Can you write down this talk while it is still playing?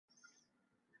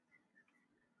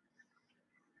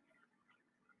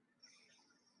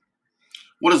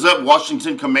What is up,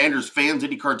 Washington Commanders fans?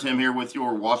 Eddie Cartem here with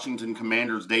your Washington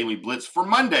Commanders Daily Blitz for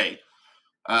Monday,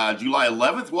 July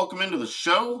 11th. Welcome into the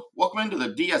show. Welcome into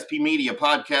the DSP Media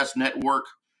Podcast Network.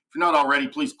 If you're not already,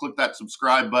 please click that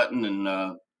subscribe button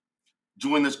and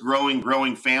join this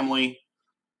growing family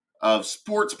of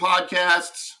sports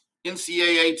podcasts,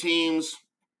 NCAA teams,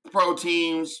 pro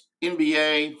teams,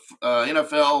 NBA,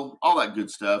 NFL, all that good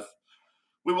stuff.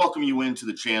 We welcome you into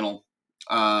the channel.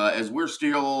 As we're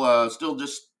still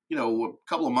just a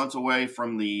couple of months away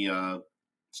from the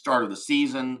start of the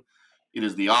season. It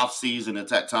is the off season.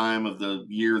 It's that time of the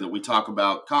year that we talk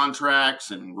about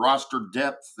contracts and roster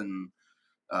depth and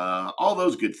all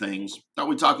those good things. Thought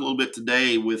we'd talk a little bit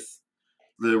today with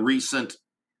the recent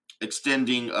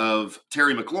extending of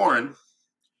Terry McLaurin,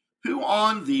 who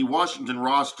on the Washington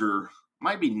roster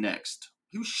might be next.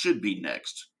 Who should be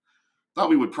next? Thought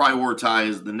we would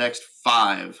prioritize the next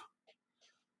 5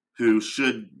 who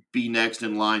should be next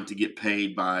in line to get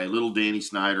paid by little Danny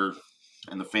Snyder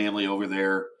and the family over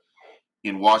there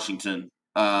in Washington.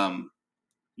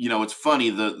 It's funny,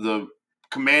 the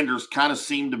Commanders kind of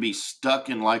seem to be stuck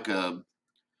in like a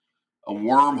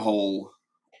wormhole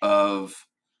of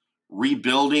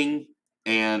rebuilding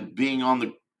and being on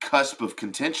the cusp of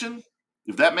contention,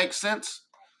 if that makes sense.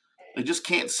 They just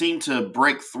can't seem to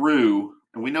break through,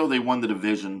 and we know they won the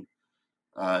division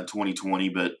in 2020,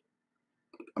 but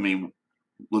I mean,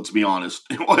 let's be honest.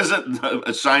 It wasn't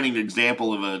a shining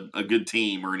example of a good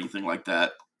team or anything like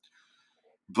that.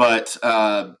 But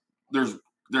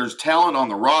there's talent on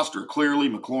the roster. Clearly,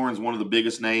 McLaurin's one of the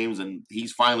biggest names, and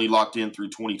he's finally locked in through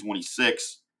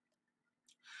 2026.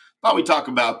 Thought we'd talk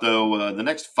about, though, the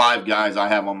next 5 guys I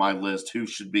have on my list who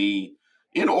should be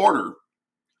in order.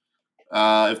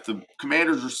 If the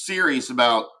Commanders are serious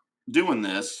about doing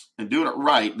this and doing it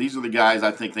right, these are the guys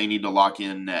I think they need to lock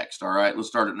in next. All right, let's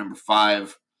start at number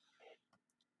 5.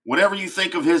 Whatever you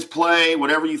think of his play,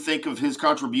 whatever you think of his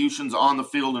contributions on the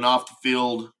field and off the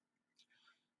field,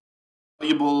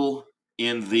 valuable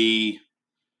in the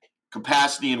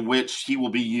capacity in which he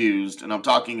will be used, and I'm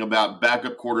talking about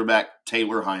backup quarterback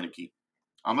Taylor Heinicke.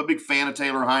 I'm a big fan of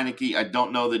Taylor Heinicke. I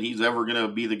don't know that he's ever going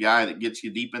to be the guy that gets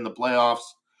you deep in the playoffs.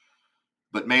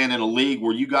 But, man, in a league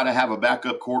where you got to have a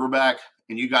backup quarterback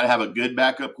and you got to have a good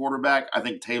backup quarterback, I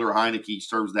think Taylor Heinicke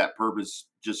serves that purpose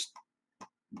just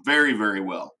very, very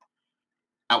well.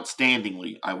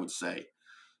 Outstandingly, I would say.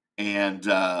 And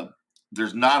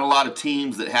there's not a lot of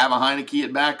teams that have a Heinicke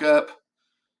at backup.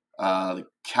 The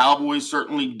Cowboys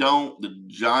certainly don't. The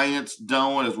Giants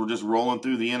don't, as we're just rolling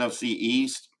through the NFC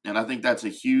East. And I think that's a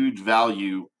huge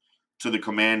value to the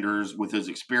Commanders with his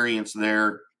experience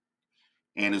there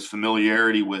and his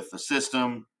familiarity with the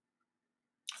system.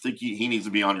 I think he needs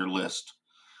to be on your list.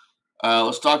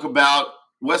 Let's talk about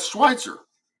Wes Schweitzer,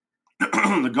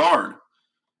 the guard.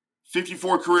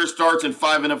 54 career starts in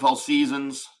 5 NFL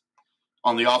seasons.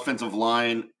 On the offensive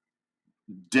line,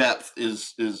 depth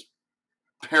is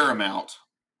paramount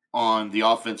on the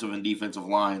offensive and defensive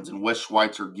lines, and Wes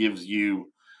Schweitzer gives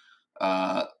you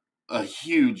a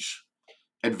huge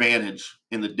advantage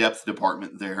in the depth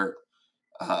department there.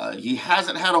 He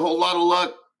hasn't had a whole lot of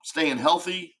luck staying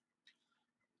healthy,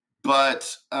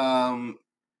 but,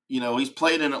 he's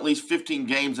played in at least 15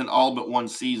 games in all but one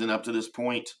season up to this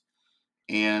point,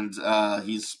 and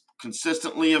he's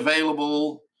consistently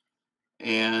available,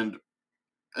 and,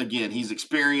 again, he's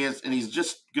experienced, and he's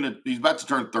about to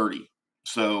turn 30,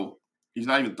 so he's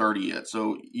not even 30 yet,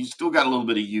 so you still got a little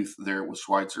bit of youth there with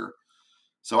Schweitzer,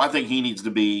 so I think he needs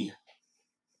to be,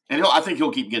 and I think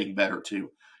he'll keep getting better, too.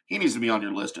 He needs to be on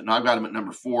your list, and I've got him at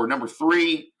number 4. Number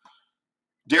 3,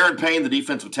 Darren Payne, the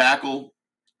defensive tackle.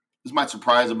 This might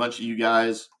surprise a bunch of you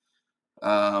guys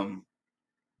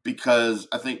because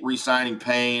I think re-signing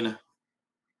Payne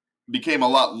became a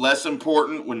lot less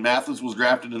important when Mathis was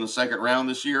drafted in the 2nd round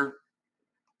this year,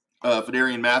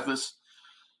 Phidarian Mathis.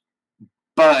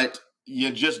 But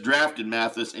you just drafted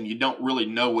Mathis, and you don't really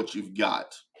know what you've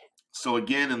got. So,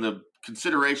 again, in the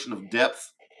consideration of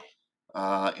depth,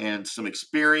 and some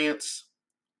experience,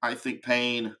 I think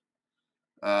Payne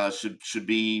should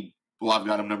be. Well, I've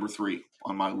got him number 3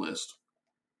 on my list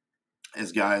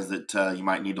as guys that you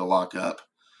might need to lock up.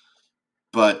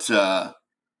 But it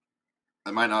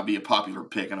might not be a popular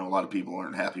pick. I know a lot of people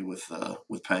aren't happy with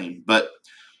Payne. But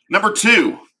number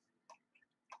 2,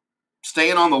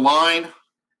 staying on the line,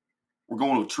 we're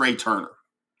going with Trey Turner.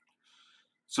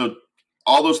 So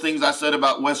all those things I said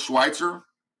about Wes Schweitzer,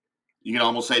 you can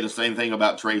almost say the same thing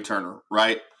about Trey Turner,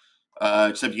 right?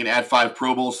 Except you can add 5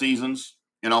 Pro Bowl seasons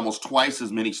and almost twice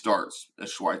as many starts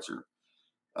as Schweitzer.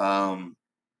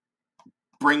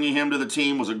 Bringing him to the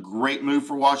team was a great move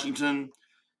for Washington.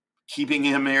 keeping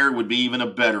him there would be even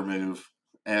a better move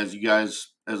as you guys,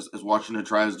 as Washington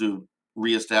tries to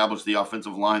reestablish the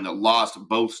offensive line that lost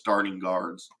both starting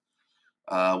guards,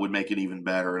 would make it even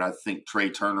better. And I think Trey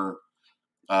Turner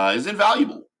is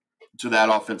invaluable to that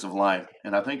offensive line.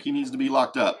 And I think he needs to be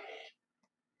locked up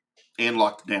and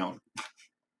locked down,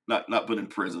 not put in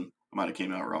prison. I might have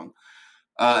came out wrong.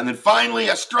 And then finally,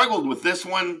 I struggled with this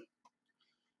one.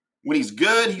 When he's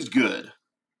good, he's good.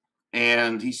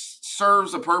 And he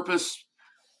serves a purpose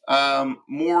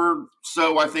more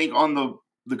so, I think, on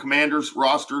the Commanders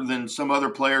roster than some other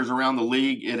players around the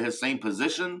league at his same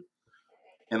position.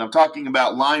 And I'm talking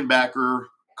about linebacker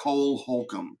Cole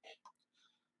Holcomb.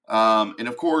 And,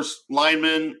 of course,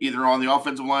 linemen, either on the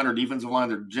offensive line or defensive line,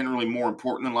 they're generally more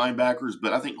important than linebackers.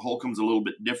 But I think Holcomb's a little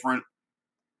bit different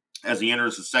as he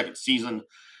enters his second season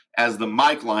as the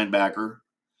Mike linebacker.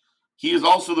 He is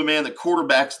also the man that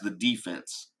quarterbacks the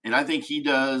defense. And I think he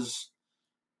does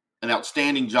an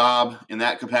outstanding job in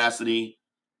that capacity.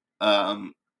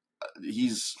 I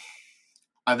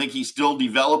think he's still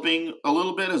developing a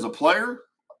little bit as a player,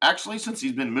 actually, since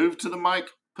he's been moved to the Mike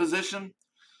position.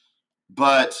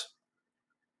 But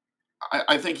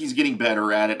I think he's getting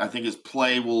better at it. I think his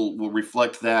play will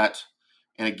reflect that.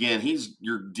 And again, he's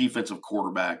your defensive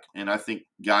quarterback. And I think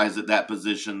guys at that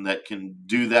position that can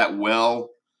do that well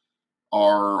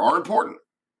are important.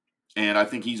 And I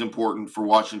think he's important for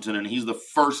Washington. And he's the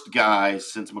first guy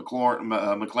since McLaurin,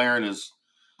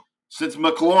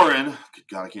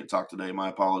 God, I can't talk today. My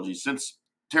apologies. Since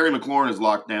Terry McLaurin is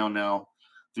locked down now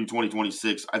through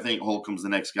 2026, I think Holcomb's the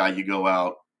next guy you go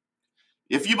out.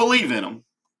 If you believe in him,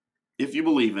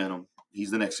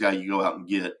 he's the next guy you go out and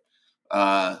get.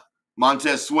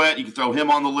 Montez Sweat, you can throw him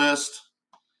on the list.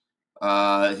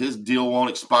 His deal won't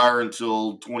expire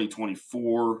until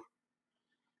 2024.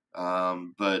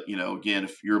 But, again,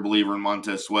 if you're a believer in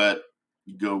Montez Sweat,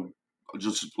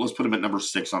 let's put him at number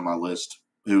 6 on my list.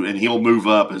 And he'll move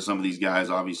up as some of these guys,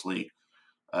 obviously.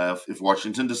 If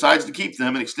Washington decides to keep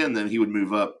them and extend them, he would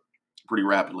move up pretty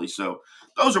rapidly. So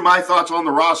those are my thoughts on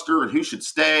the roster and who should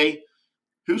stay,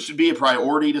 who should be a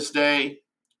priority to stay.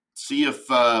 See if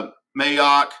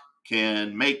Mayock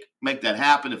can make that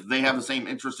happen, if they have the same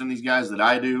interest in these guys that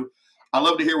I do. I'd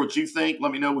love to hear what you think.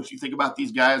 Let me know what you think about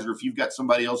these guys, or if you've got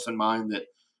somebody else in mind that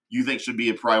you think should be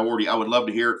a priority. I would love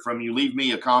to hear it from you. Leave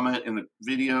me a comment in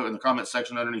the comment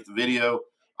section underneath the video.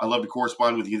 I'd love to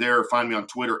correspond with you there, or find me on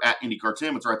Twitter at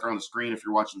IndyCarTim. It's right there on the screen if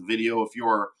you're watching the video. If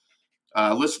you're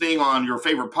listening on your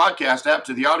favorite podcast app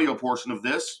to the audio portion of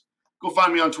this, go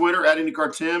find me on Twitter at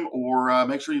IndyCarTim, or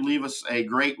make sure you leave us a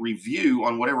great review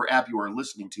on whatever app you are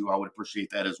listening to. I would appreciate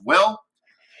that as well.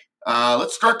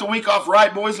 Let's start the week off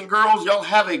right, boys and girls. Y'all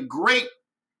have a great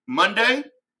Monday,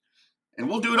 and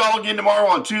we'll do it all again tomorrow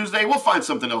on Tuesday. We'll find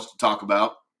something else to talk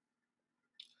about.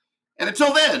 And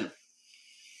until then,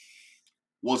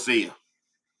 we'll see you.